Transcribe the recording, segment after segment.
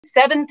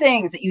7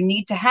 things that you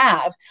need to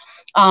have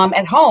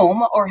at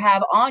home or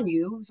have on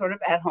you sort of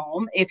at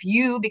home if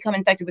you become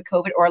infected with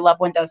COVID or a loved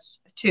one does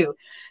too.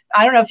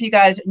 I don't know if you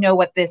guys know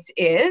what this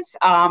is.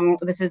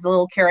 This is a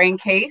little carrying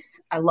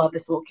case. I love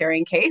this little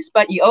carrying case,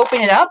 but you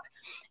open it up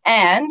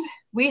and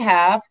we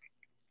have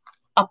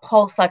a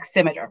pulse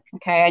oximeter.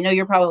 Okay. I know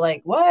you're probably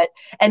like, what?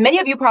 And many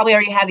of you probably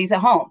already have these at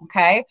home.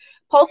 Okay.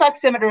 Pulse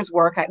oximeters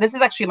work. This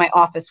is actually my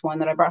office one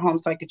that I brought home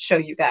so I could show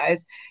you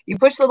guys. You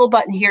push the little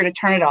button here to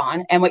turn it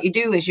on. And what you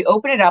do is you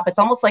open it up. It's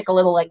almost like a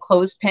little like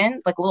closed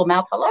pin, like a little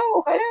mouth.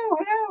 Hello, hello,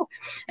 hello.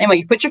 Anyway,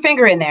 you put your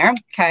finger in there.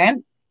 Okay.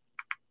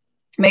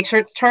 Make sure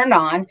it's turned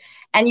on.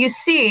 And you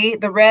see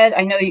the red.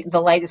 I know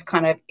the light is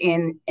kind of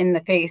in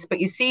the face, but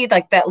you see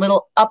like that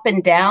little up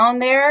and down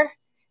there.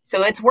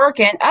 So it's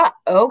working.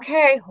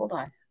 Okay. Hold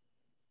on.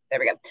 There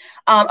we go.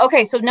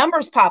 Okay. So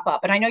numbers pop up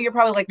and I know you're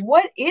probably like,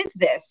 what is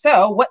this?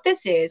 So what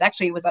this is,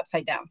 actually it was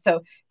upside down.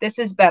 So this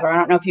is better. I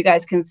don't know if you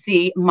guys can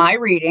see my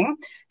reading.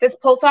 This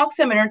pulse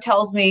oximeter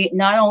tells me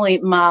not only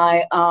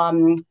my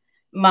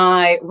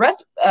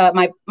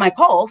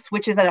pulse,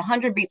 which is at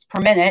 100 beats per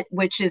minute,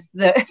 which is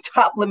the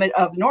top limit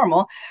of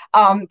normal.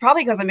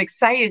 Probably because I'm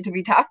excited to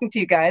be talking to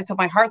you guys. So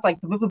my heart's like,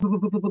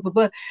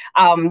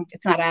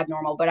 it's not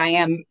abnormal, but I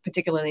am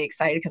particularly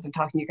excited because I'm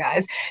talking to you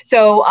guys.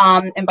 So,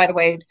 and by the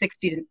way,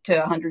 60 to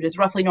 100 is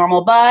roughly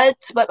normal, but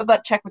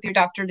check with your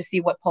doctor to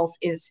see what pulse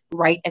is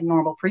right and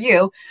normal for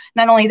you.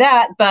 Not only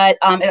that, but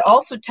it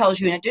also tells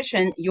you in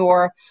addition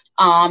your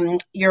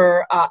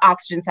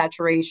oxygen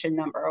saturation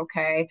number.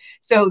 Okay.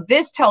 So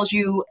this tells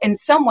you in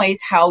some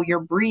ways how you're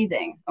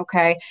breathing.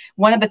 Okay.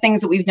 One of the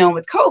things that we've known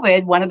with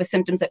COVID, one of the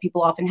symptoms that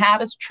people often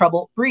have is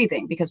trouble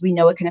breathing because we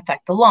know it can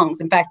affect the lungs.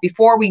 In fact,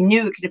 before we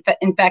knew it could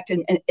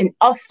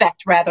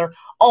affect rather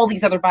all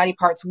these other body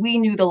parts, we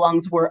knew the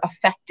lungs were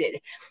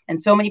affected.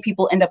 And so many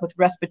people end up with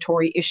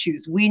respiratory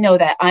issues. We know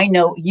that. I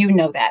know, you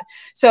know that.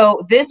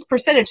 So this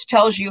percentage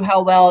tells you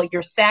how well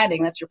you're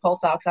satting. That's your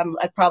pulse ox. I'm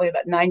at probably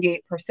about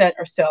 98%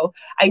 or so.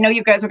 I know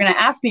you guys are going to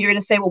ask me, you're going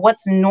to say, well,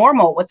 what's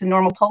normal? What's a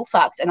normal pulse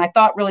ox? And I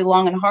thought really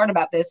long and hard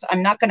about this.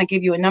 I'm not going to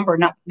give you a number,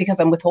 not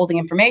because I'm withholding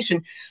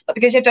information, but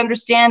because you have to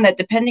understand that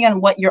depending on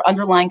what your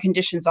underlying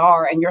conditions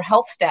are and your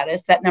health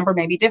status, that number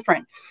may be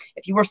different.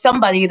 If you were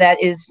somebody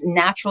that is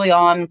naturally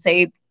on,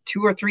 say,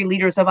 2 or 3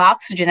 liters of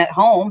oxygen at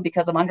home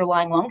because of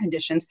underlying lung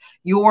conditions,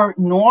 your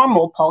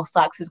normal pulse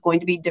ox is going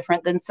to be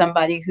different than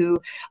somebody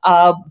who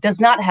does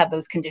not have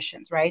those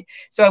conditions, right?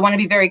 So I want to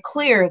be very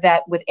clear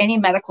that with any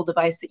medical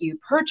device that you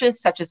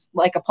purchase, such as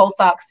like a pulse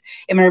ox,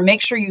 I'm going to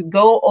make sure you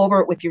go over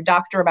it with your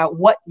doctor about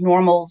what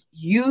normals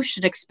you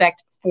should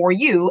expect for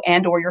you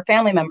and or your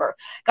family member.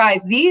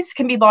 Guys, these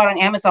can be bought on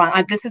Amazon.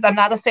 I'm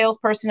not a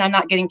salesperson. I'm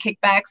not getting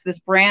kickbacks. This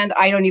brand,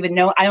 I don't even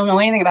know. I don't know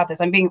anything about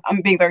this. I'm being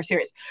very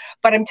serious.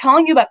 But I'm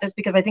telling you about this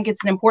because I think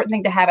it's an important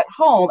thing to have at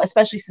home,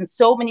 especially since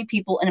so many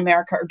people in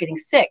America are getting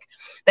sick,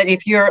 that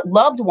if your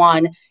loved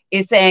one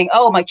is saying,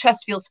 oh, my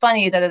chest feels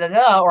funny,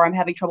 or I'm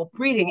having trouble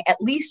breathing,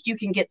 at least you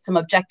can get some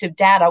objective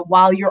data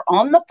while you're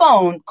on the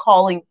phone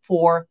calling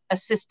for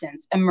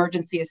assistance,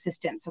 emergency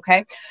assistance,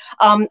 okay?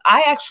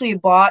 I actually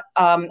bought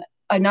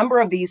a number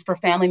of these for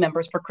family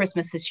members for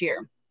Christmas this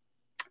year.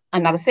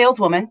 I'm not a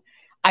saleswoman.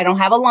 I don't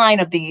have a line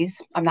of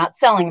these. I'm not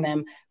selling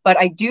them, but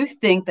I do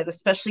think that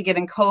especially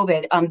given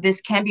COVID,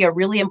 this can be a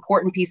really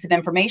important piece of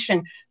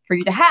information for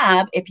you to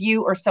have if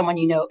you or someone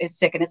you know is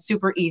sick. And it's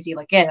super easy.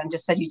 Like, again, I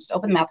just said, you just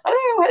open the mouth,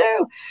 hello,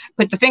 hello,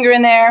 put the finger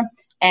in there,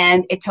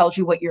 and it tells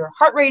you what your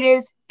heart rate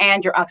is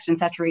and your oxygen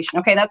saturation.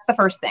 Okay, that's the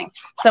first thing.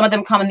 Some of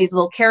them come in these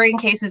little carrying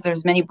cases.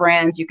 There's many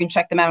brands. You can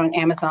check them out on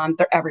Amazon.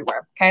 They're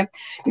everywhere, okay?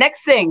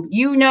 Next thing,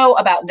 you know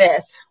about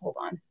this. Hold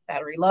on,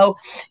 battery low.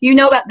 You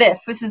know about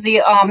this. This is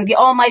the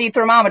almighty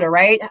thermometer,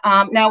 right?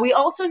 Now, we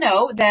also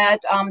know that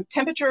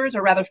temperatures,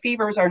 or rather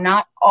fevers, are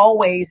not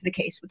always the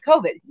case with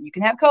COVID. You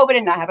can have COVID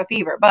and not have a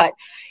fever. But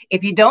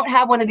if you don't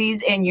have one of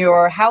these in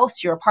your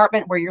house, your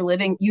apartment where you're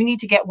living, you need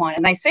to get one.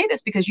 And I say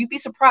this because you'd be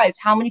surprised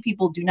how many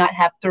people do not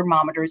have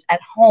thermometers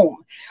at home.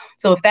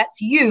 So if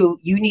that's you,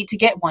 you need to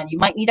get one. You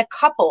might need a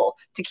couple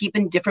to keep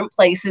in different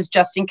places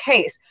just in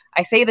case.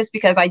 I say this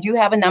because I do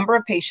have a number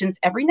of patients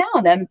every now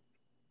and then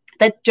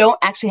that don't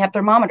actually have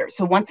thermometers.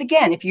 So once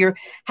again, if you're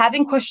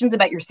having questions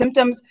about your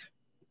symptoms,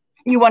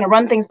 you want to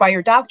run things by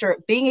your doctor,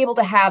 being able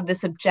to have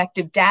this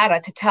objective data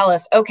to tell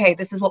us, okay,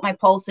 this is what my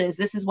pulse is.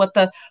 This is what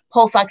the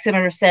pulse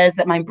oximeter says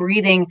that my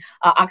breathing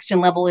oxygen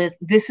level is.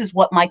 This is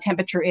what my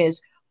temperature is.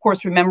 Of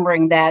course,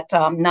 remembering that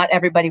not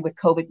everybody with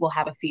COVID will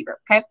have a fever,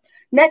 okay?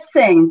 Next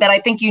thing that I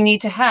think you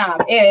need to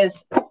have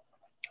is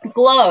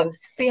gloves.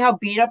 See how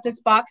beat up this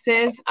box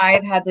is?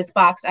 I've had this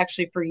box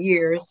actually for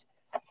years.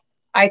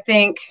 I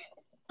think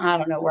I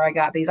don't know where I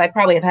got these. I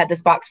probably have had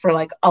this box for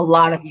like a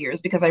lot of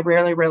years because I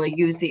rarely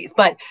use these.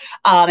 But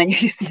and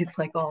you see it's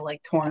like all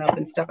like torn up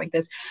and stuff like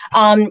this.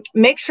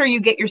 Make sure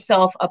you get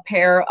yourself a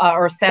pair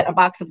or a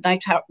box of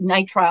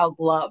nitrile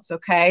gloves.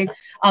 Okay,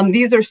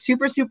 these are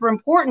super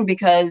important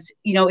because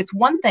you know it's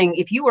one thing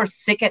if you are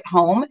sick at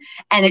home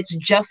and it's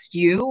just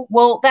you.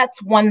 Well,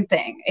 that's one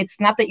thing. It's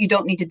not that you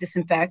don't need to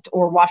disinfect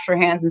or wash your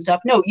hands and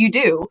stuff. No, you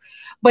do,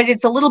 but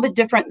it's a little bit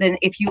different than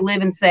if you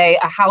live in, say,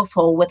 a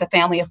household with a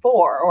family of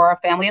 4 or a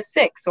family of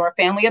 6 or a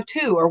family of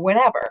 2 or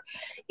whatever.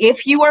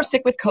 If you are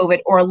sick with COVID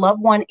or a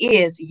loved one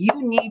is, you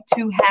need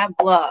to have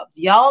gloves.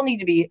 Y'all need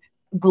to be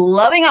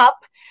gloving up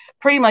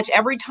pretty much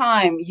every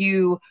time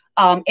you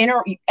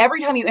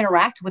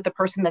interact with the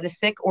person that is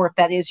sick, or if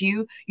that is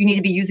you need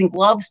to be using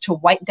gloves to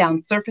wipe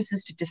down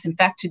surfaces, to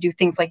disinfect, to do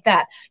things like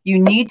that.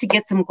 You need to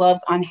get some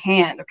gloves on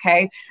hand,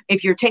 okay?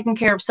 If you're taking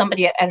care of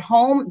somebody at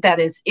home that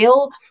is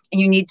ill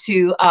and you need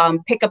to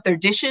pick up their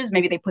dishes,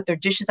 maybe they put their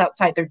dishes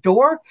outside their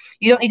door,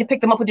 you don't need to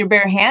pick them up with your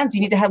bare hands.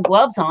 You need to have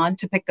gloves on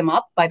to pick them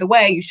up. By the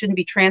way, you shouldn't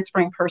be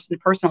transferring person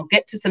to person. I'll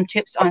get to some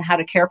tips on how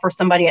to care for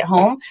somebody at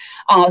home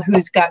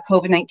who's got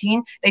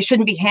COVID-19. They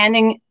shouldn't be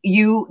handing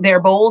you their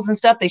bowls and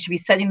stuff. They should be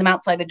setting them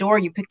outside the door.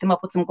 You pick them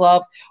up with some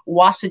gloves,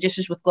 wash the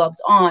dishes with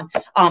gloves on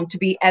to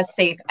be as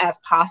safe as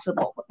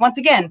possible. But once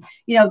again,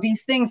 you know,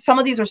 these things, some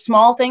of these are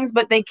small things,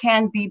 but they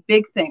can be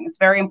big things.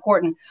 Very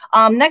important.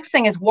 Next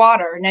thing is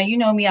water. Now, you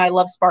know me, I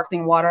love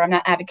sparkling water. I'm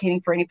not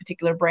advocating for any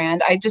particular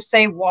brand. I just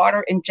say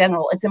water in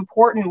general. It's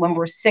important when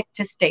we're sick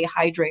to stay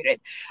hydrated.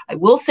 I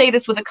will say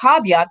this with a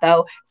caveat,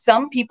 though.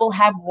 Some people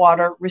have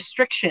water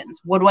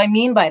restrictions. What do I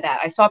mean by that?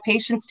 I saw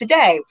patients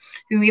today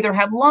who either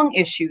have lung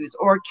issues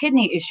or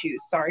kidney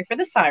issues. Sorry for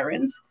the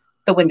sirens.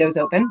 The window's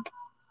open.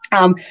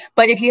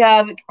 But if you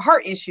have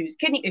heart issues,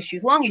 kidney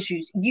issues, lung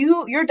issues,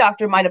 your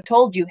doctor might have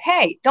told you,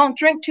 hey, don't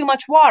drink too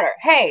much water.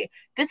 Hey,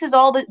 this is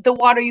all the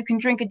water you can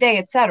drink a day,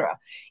 etc.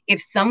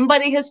 If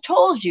somebody has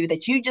told you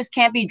that you just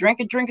can't be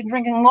drinking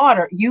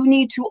water, you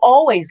need to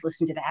always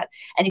listen to that.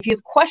 And if you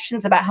have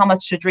questions about how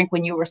much to drink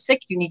when you are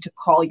sick, you need to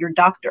call your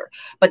doctor.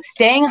 But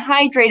staying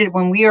hydrated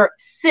when we are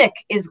sick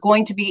is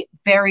going to be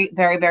very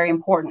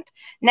important.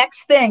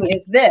 Next thing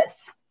is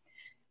this.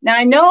 Now,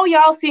 I know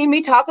y'all see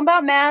me talking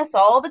about masks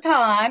all the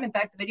time. In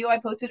fact, the video I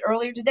posted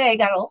earlier today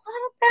got a lot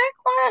of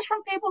backlash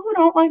from people who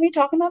don't like me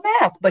talking about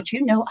masks. But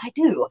you know I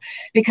do,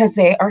 because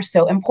they are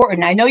so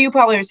important. I know you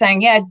probably are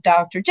saying, yeah,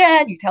 Dr.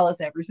 Jed, you tell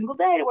us every single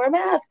day to wear a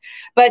mask.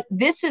 But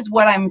this is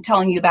what I'm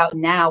telling you about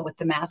now with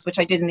the mask, which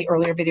I did in the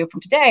earlier video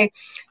from today.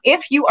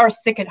 If you are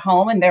sick at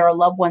home and there are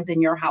loved ones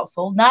in your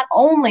household, not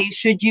only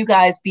should you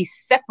guys be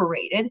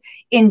separated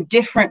in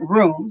different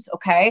rooms,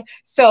 okay?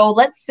 So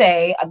let's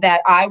say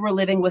that I were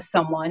living with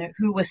someone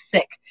who was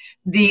sick.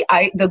 The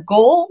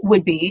goal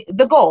would be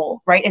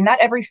right? And not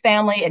every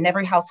family and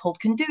every household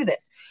can do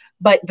this,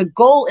 but the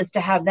goal is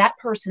to have that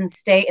person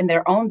stay in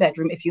their own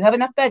bedroom. If you have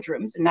enough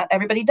bedrooms, and not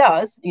everybody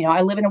does, you know,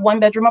 I live in a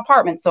 1-bedroom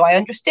apartment, so I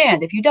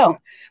understand if you don't,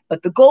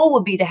 but the goal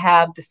would be to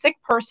have the sick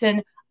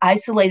person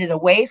isolated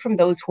away from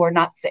those who are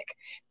not sick.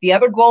 The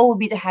other goal would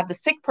be to have the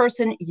sick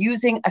person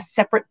using a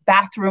separate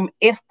bathroom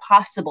if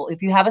possible,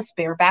 if you have a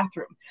spare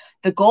bathroom.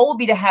 The goal would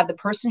be to have the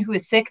person who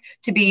is sick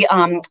to be,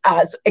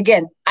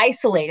 again,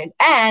 isolated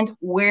and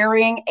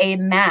wearing a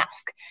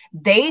mask.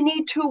 They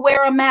need to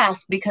wear a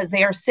mask because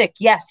they are sick.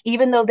 Yes,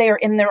 even though they are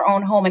in their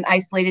own home and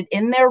isolated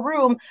in their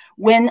room,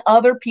 when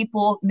other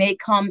people may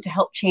come to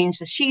help change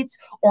the sheets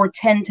or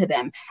tend to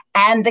them.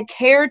 And the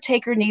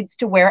caretaker needs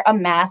to wear a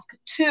mask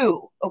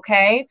too,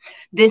 okay?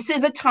 This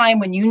is a time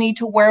when you need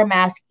to wear a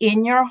mask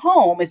in your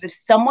home, as if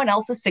someone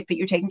else is sick that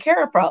you're taking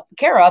care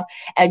of,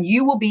 and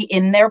you will be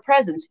in their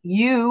presence.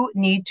 You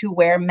need to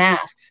wear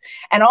masks.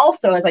 And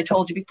also, as I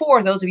told you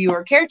before, those of you who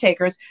are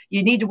caretakers,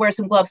 you need to wear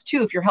some gloves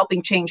too if you're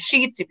helping change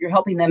sheets, if you're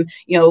helping them,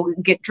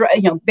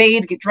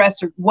 bathe, get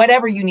dressed, or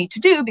whatever you need to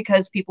do,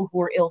 because people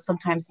who are ill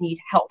sometimes need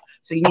help.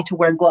 So you need to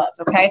wear gloves,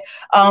 okay?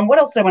 What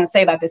else do I want to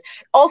say about this?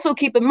 Also,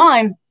 keep in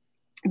mind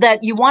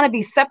that you want to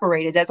be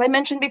separated. As I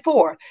mentioned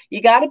before,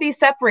 you got to be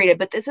separated,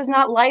 but this is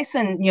not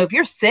licensed. You know, if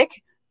you're sick,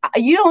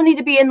 you don't need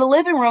to be in the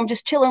living room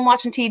just chilling,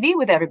 watching TV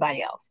with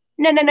everybody else.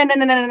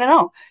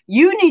 No.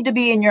 You need to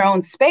be in your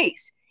own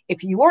space.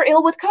 If you are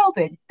ill with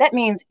COVID, that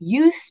means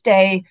you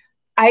stay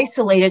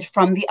isolated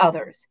from the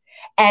others.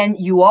 And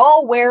you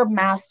all wear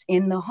masks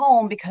in the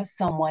home because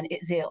someone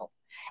is ill.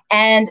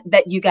 And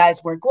that you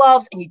guys wear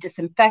gloves and you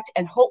disinfect,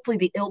 and hopefully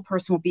the ill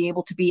person will be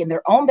able to be in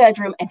their own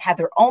bedroom and have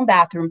their own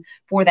bathroom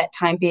for that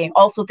time being.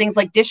 Also, things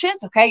like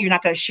dishes, okay? You're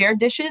not going to share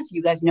dishes.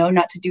 You guys know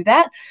not to do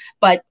that.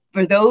 But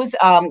for those,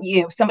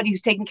 somebody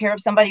who's taking care of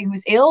somebody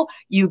who's ill,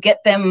 you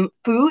get them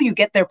food, you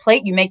get their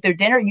plate, you make their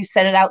dinner, you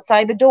set it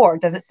outside the door.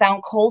 Does it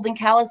sound cold and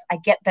callous? I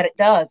get that it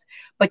does,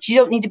 but you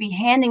don't need to be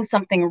handing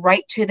something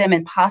right to them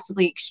and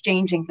possibly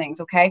exchanging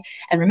things, okay?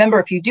 And remember,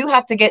 if you do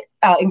have to get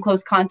in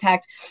close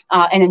contact,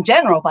 and in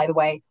general, by the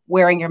way,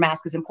 wearing your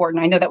mask is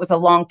important. I know that was a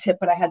long tip,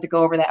 but I had to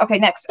go over that. Okay,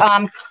 next,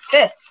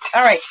 this.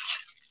 All right.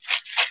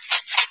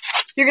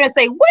 You're going to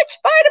say, which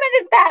vitamin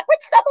is that?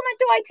 Which supplement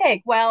do I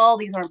take? Well,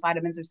 these aren't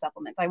vitamins or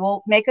supplements. I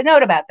will make a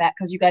note about that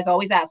because you guys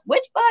always ask,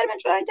 which vitamin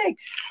should I take?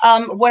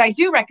 What I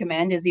do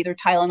recommend is either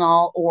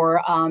Tylenol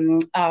or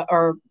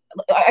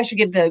I should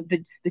give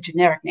the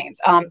generic names,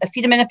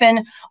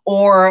 acetaminophen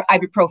or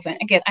ibuprofen.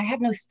 Again, I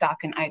have no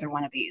stock in either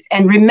one of these.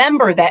 And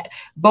remember that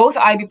both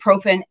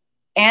ibuprofen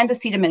and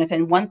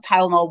acetaminophen, one's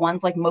Tylenol,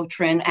 one's like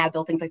Motrin,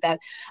 Advil, things like that.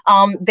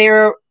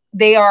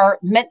 They are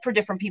meant for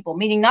different people,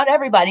 meaning not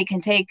everybody can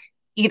take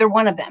either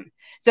one of them.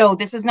 So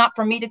this is not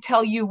for me to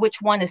tell you which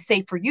one is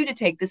safe for you to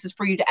take. This is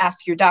for you to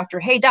ask your doctor,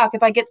 hey, doc,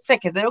 if I get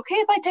sick, is it okay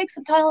if I take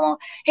some Tylenol?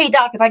 Hey,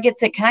 doc, if I get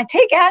sick, can I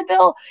take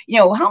Advil? You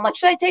know, how much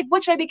should I take?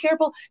 What should I be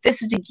careful?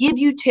 This is to give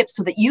you tips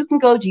so that you can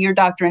go to your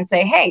doctor and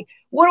say, hey,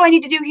 what do I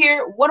need to do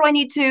here? What do I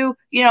need to,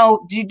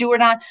 do or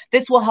not?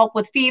 This will help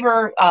with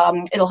fever.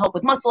 It'll help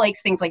with muscle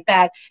aches, things like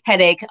that,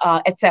 headache,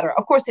 etc.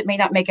 Of course, it may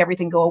not make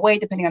everything go away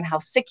depending on how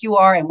sick you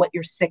are and what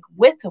you're sick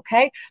with,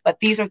 okay? But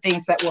these are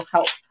things that will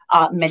help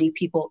many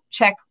people.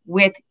 Check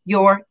with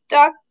your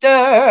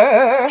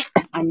doctor.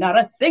 I'm not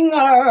a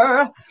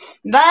singer.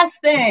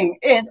 Last thing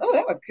is,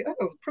 that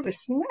was pretty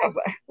snazzy.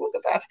 Look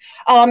at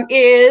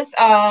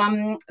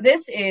that.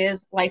 This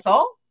is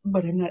Lysol,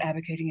 but I'm not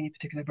advocating any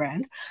particular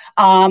brand.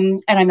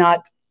 And I'm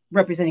not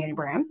representing any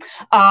brand.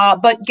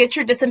 But get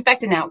your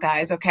disinfectant out,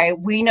 guys, okay?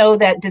 We know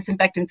that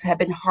disinfectants have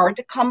been hard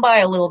to come by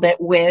a little bit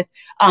with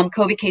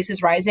COVID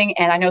cases rising.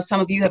 And I know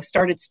some of you have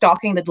started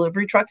stocking the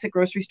delivery trucks at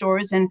grocery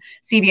stores and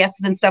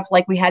CVS's and stuff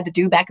like we had to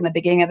do back in the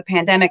beginning of the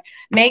pandemic.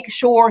 Make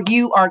sure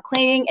you are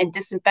cleaning and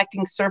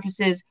disinfecting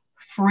surfaces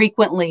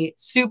frequently.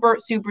 Super,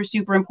 super,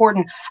 super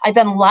important. I've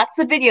done lots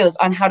of videos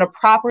on how to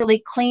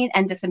properly clean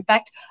and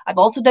disinfect. I've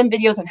also done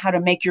videos on how to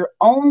make your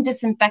own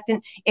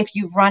disinfectant if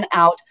you've run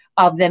out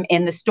of them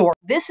in the store.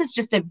 This is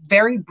just a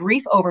very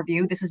brief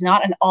overview. This is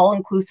not an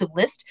all-inclusive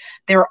list.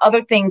 There are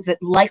other things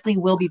that likely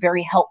will be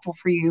very helpful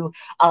for you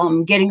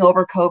getting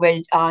over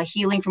COVID,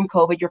 healing from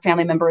COVID, your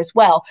family member as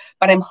well.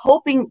 But I'm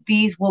hoping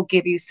these will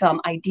give you some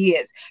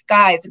ideas.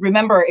 Guys,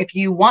 remember, if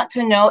you want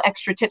to know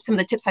extra tips, some of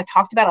the tips I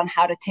talked about on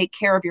how to take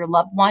care of your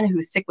loved one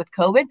who's sick with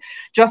COVID,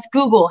 just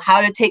Google how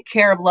to take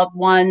care of loved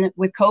one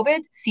with COVID,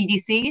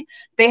 CDC.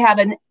 They have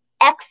an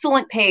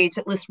excellent page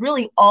that lists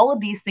really all of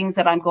these things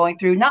that I'm going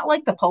through, not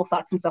like the pulse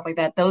ox and stuff like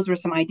that. Those were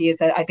some ideas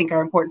that I think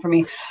are important for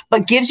me,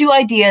 but gives you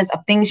ideas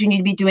of things you need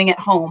to be doing at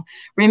home.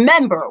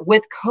 Remember,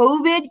 with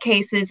COVID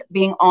cases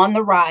being on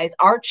the rise,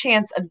 our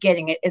chance of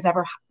getting it is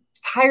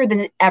higher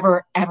than it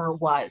ever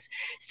was.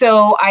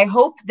 So I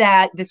hope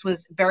that this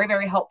was very,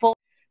 very helpful.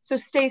 So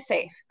stay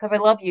safe because I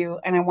love you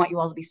and I want you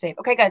all to be safe.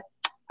 Okay, guys,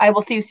 I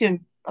will see you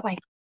soon. Bye-bye.